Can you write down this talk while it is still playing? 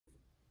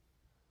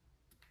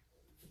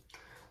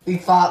We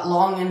fought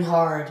long and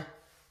hard.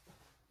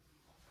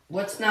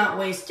 Let's not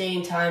waste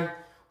any time.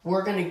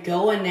 We're going to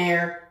go in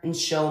there and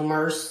show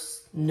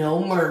no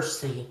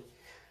mercy.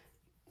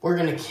 We're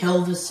going to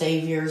kill the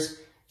Saviors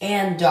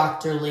and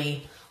Dr.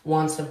 Lee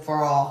once and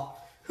for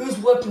all. Who's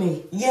with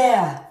me?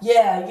 Yeah.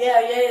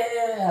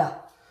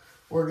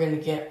 We're going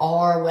to get all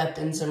our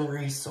weapons and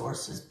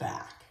resources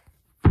back.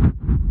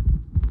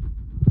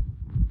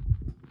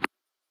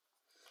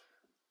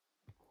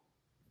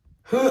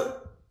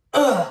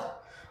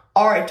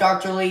 Alright,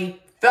 Dr.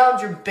 Lee,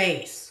 found your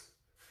base.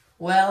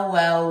 Well,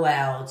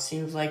 it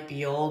seems like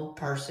the old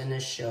person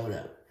has showed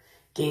up.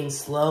 Getting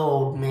slow,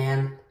 old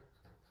man.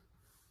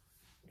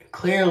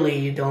 Clearly,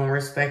 you don't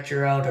respect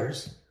your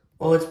elders.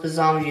 Well, it's the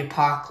zombie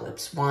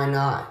apocalypse. Why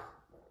not?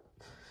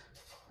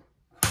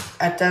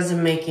 That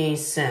doesn't make any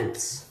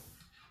sense.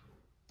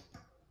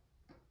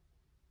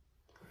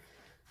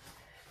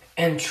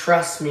 And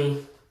trust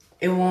me,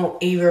 it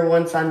won't either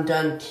once I'm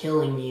done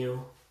killing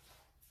you.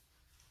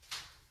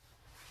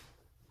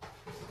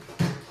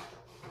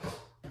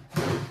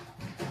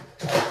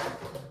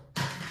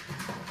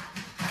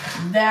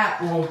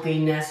 That won't be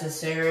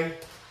necessary.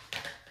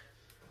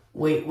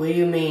 Wait, what do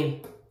you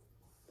mean?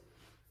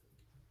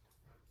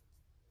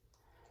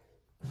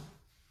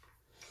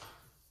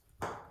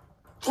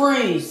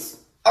 Freeze!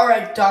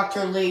 Alright,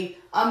 Dr. Lee,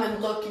 I've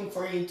been looking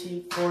for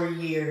you for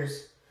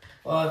years.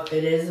 Well, if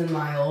it isn't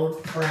my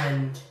old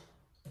friend,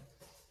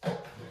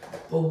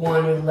 the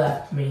one who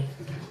left me,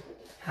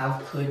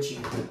 how could you?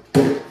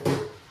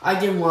 I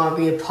didn't want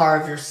to be a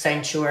part of your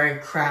sanctuary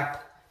crap.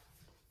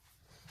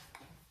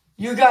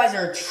 You guys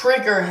are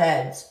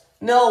triggerheads.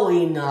 No,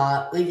 we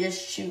not. We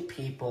just shoot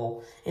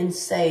people and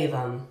save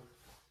them.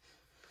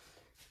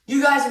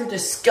 You guys are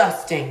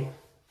disgusting.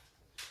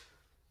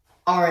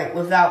 Alright,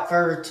 without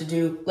further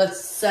ado, let's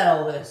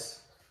settle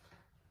this.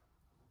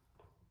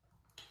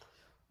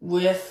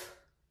 With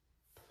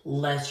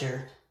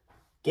pleasure.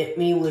 Get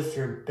me with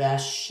your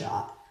best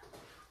shot.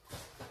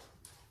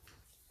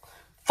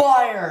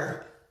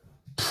 Fire!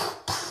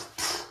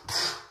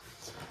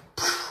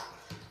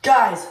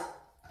 Guys!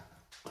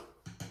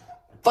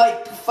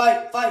 Fight!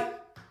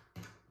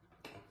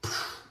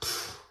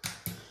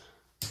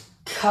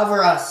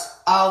 Cover us.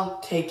 I'll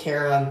take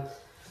care of them.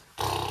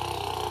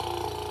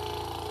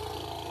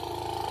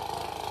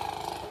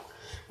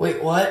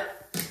 Wait,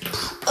 what?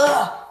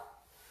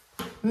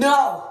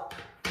 No!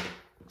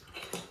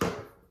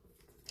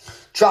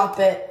 Drop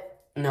it.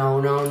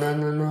 No.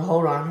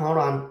 Hold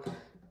on.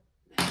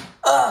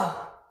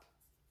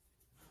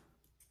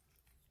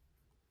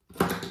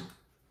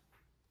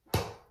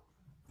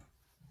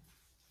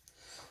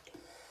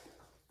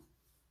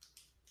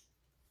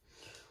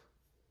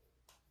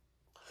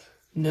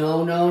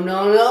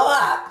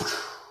 No.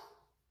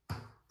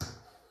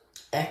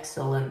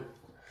 Excellent.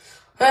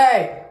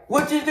 Hey,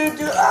 what did you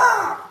do?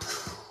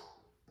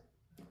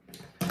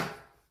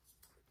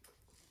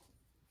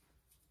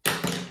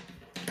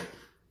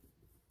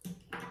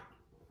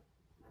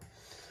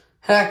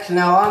 Heck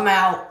no, I'm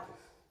out.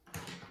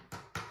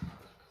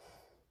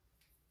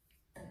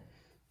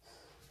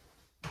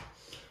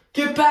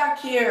 Get back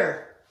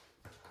here.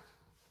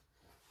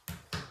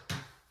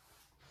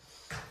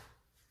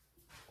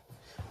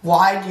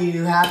 Why do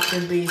you have to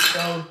be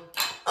so,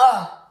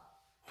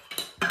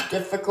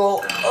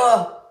 difficult?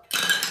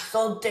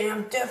 So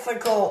damn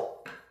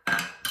difficult.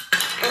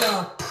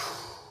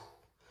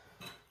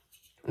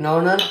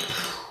 No.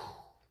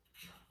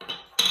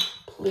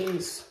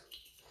 Please.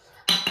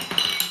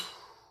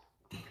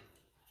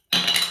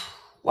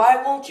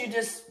 Why won't you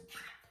just...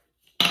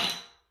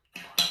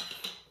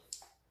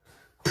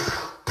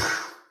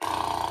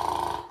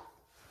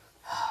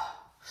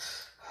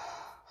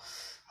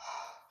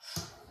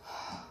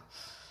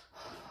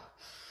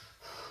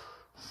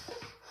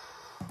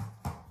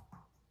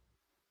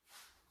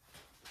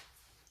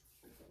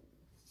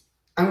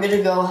 I'm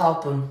gonna go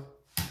help him.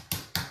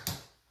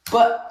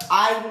 But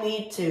I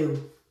need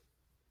to.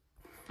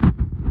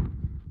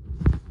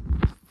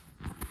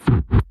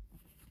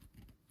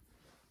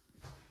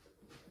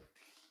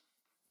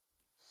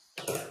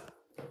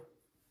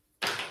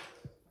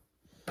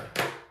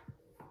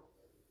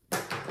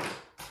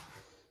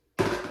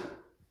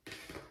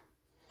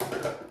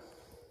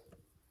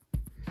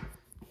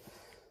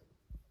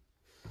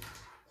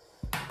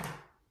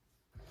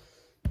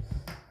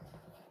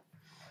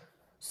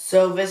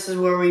 So this is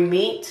where we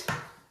meet?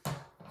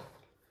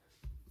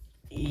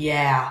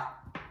 Yeah.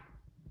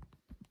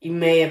 You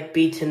may have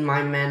beaten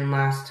my men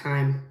last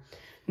time.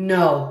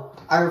 No,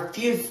 I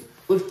refuse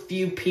with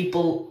you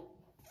people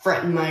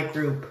threaten my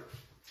group.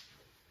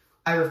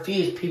 I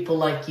refuse people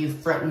like you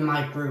threaten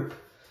my group.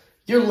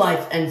 Your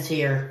life ends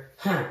here.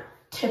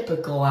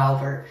 Typical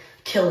Albert.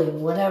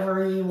 Killing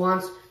whatever he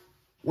wants,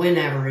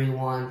 whenever he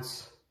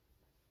wants.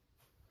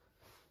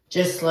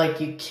 Just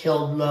like you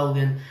killed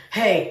Logan.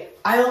 Hey,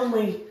 I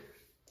only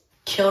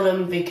killed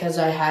him because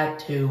I had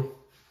to.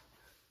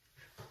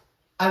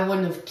 I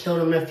wouldn't have killed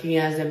him if he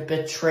hasn't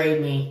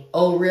betrayed me.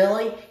 Oh,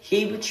 really?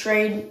 He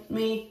betrayed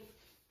me?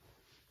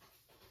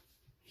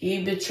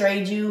 He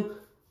betrayed you?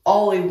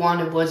 all we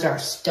wanted was our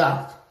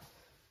stuff.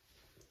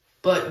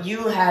 But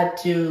you had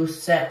to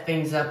set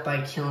things up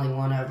by killing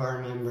one of our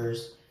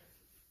members.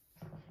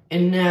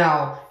 And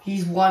now,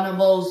 he's one of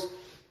those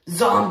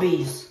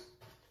zombies.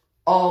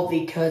 All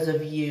because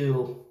of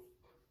you.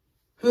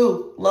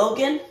 Who?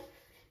 Logan?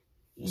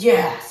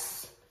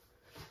 Yes.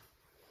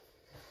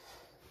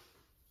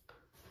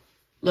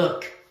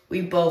 Look,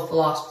 we both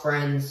lost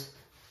friends.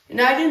 And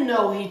I didn't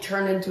know he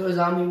turned into a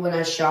zombie when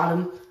I shot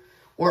him.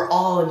 We're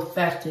all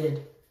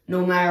infected.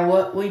 No matter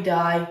what we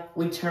die,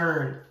 we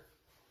turn.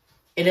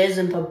 It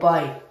isn't the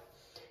bite.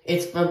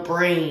 It's the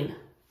brain.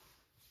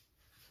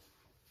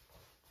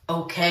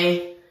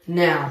 Okay?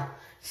 Now,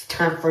 it's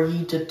time for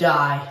you to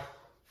die.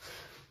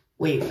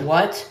 Wait,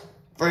 what?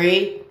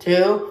 3,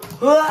 2,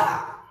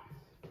 ah!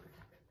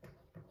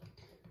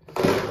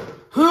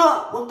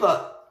 What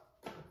the?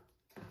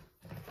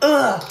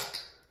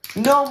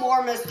 No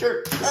more,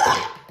 mister.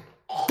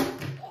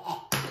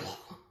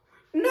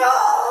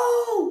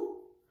 No!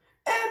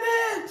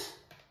 Emmett!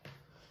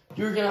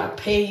 You're gonna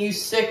pay, you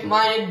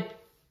sick-minded.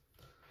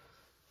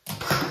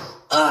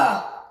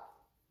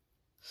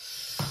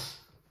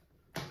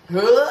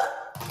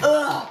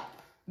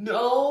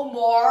 No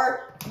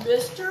more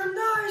Mr.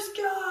 Nice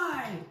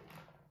Guy.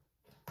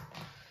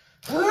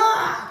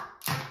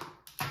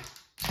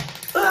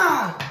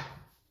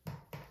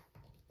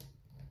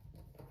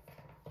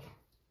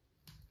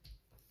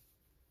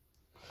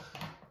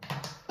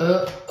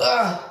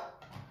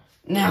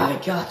 Now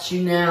I got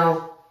you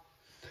now.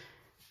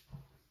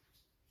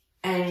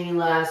 Any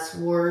last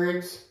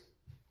words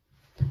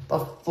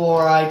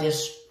before I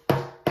just...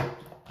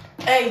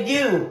 Hey,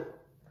 you!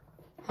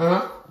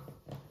 Huh?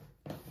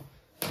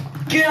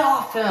 Get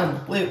off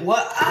him! Wait,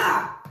 what?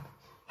 Ah!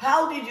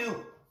 How did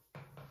you...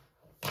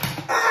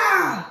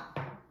 Ah!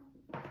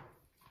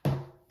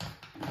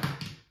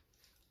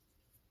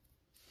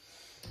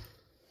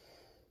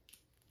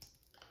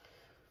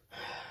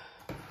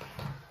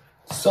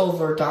 It's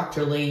over,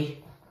 Dr. Lee.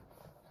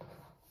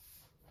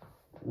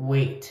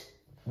 Wait,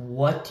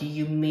 what do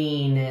you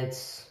mean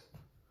it's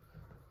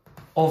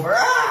over?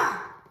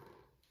 Ah!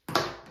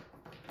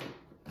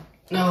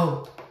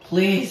 No,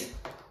 please,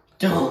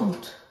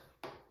 don't.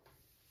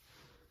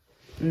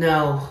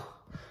 No.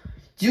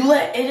 You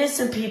let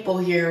innocent people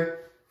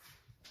here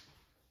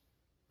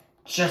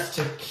just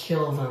to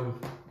kill them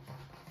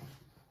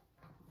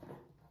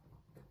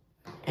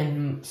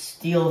and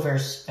steal their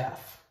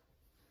stuff.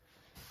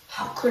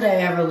 How could I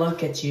ever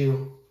look at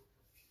you?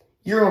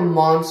 You're a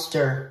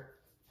monster.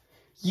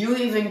 You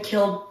even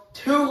killed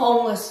 2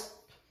 homeless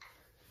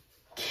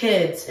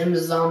kids in the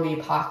zombie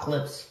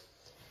apocalypse.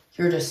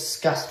 You're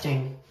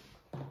disgusting.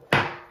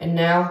 And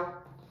now,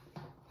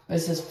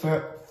 this is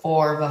for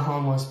the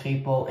homeless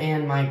people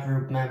and my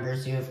group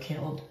members you have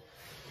killed.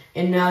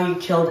 And now you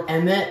killed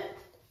Emmett.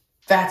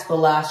 That's the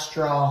last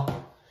straw.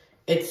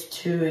 It's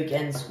 2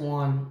 against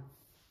 1.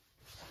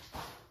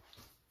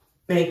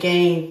 Make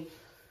any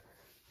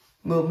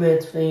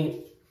movements,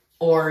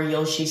 or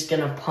Yoshi's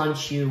gonna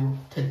punch you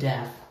to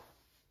death.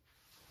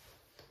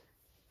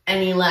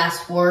 Any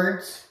last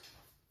words?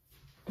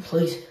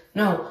 Please,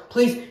 no,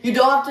 please, you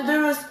don't have to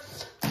do this.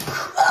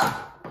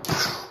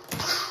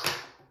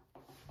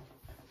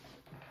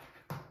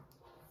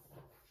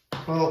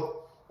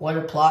 Oh, what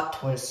a plot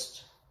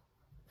twist.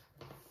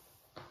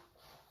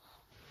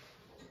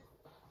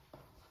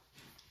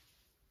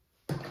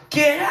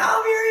 Get out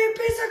of here, you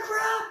piece of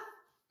crap!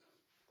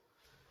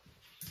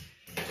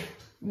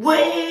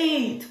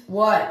 Wait!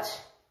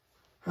 What?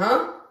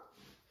 Huh?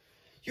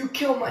 You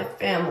killed my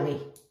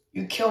family.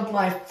 You killed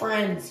my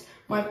friends,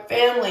 my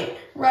family,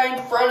 right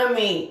in front of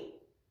me.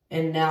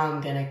 And now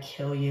I'm gonna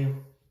kill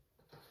you.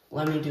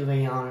 Let me do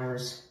the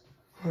honors.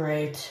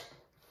 Alright.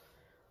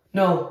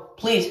 No,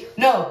 please,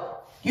 no!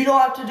 You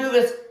don't have to do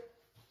this.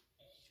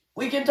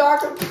 We can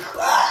talk to...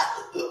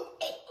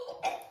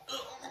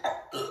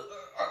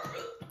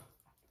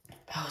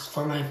 That was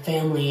for my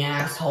family,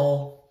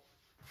 asshole.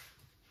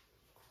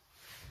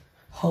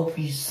 Hope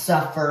you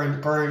suffer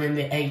and burn in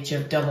the age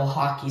of double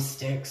hockey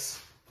sticks.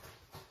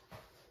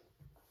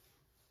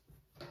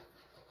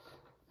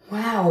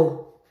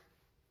 Wow,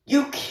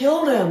 you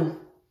killed him.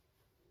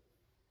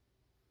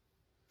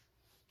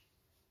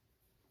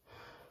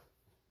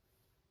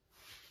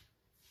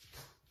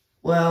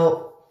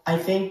 Well, I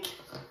think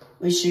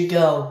we should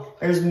go.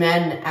 There's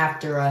men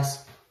after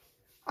us.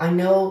 I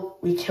know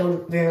we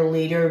killed their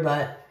leader,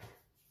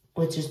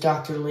 which is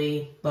Dr.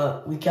 Lee,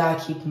 but we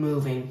gotta keep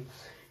moving.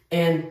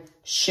 And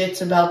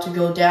shit's about to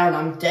go down.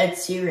 I'm dead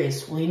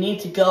serious. We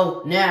need to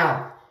go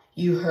now.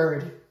 You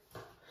heard.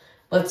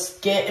 Let's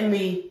get in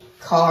the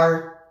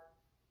car,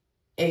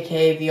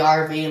 aka the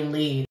RV, and leave.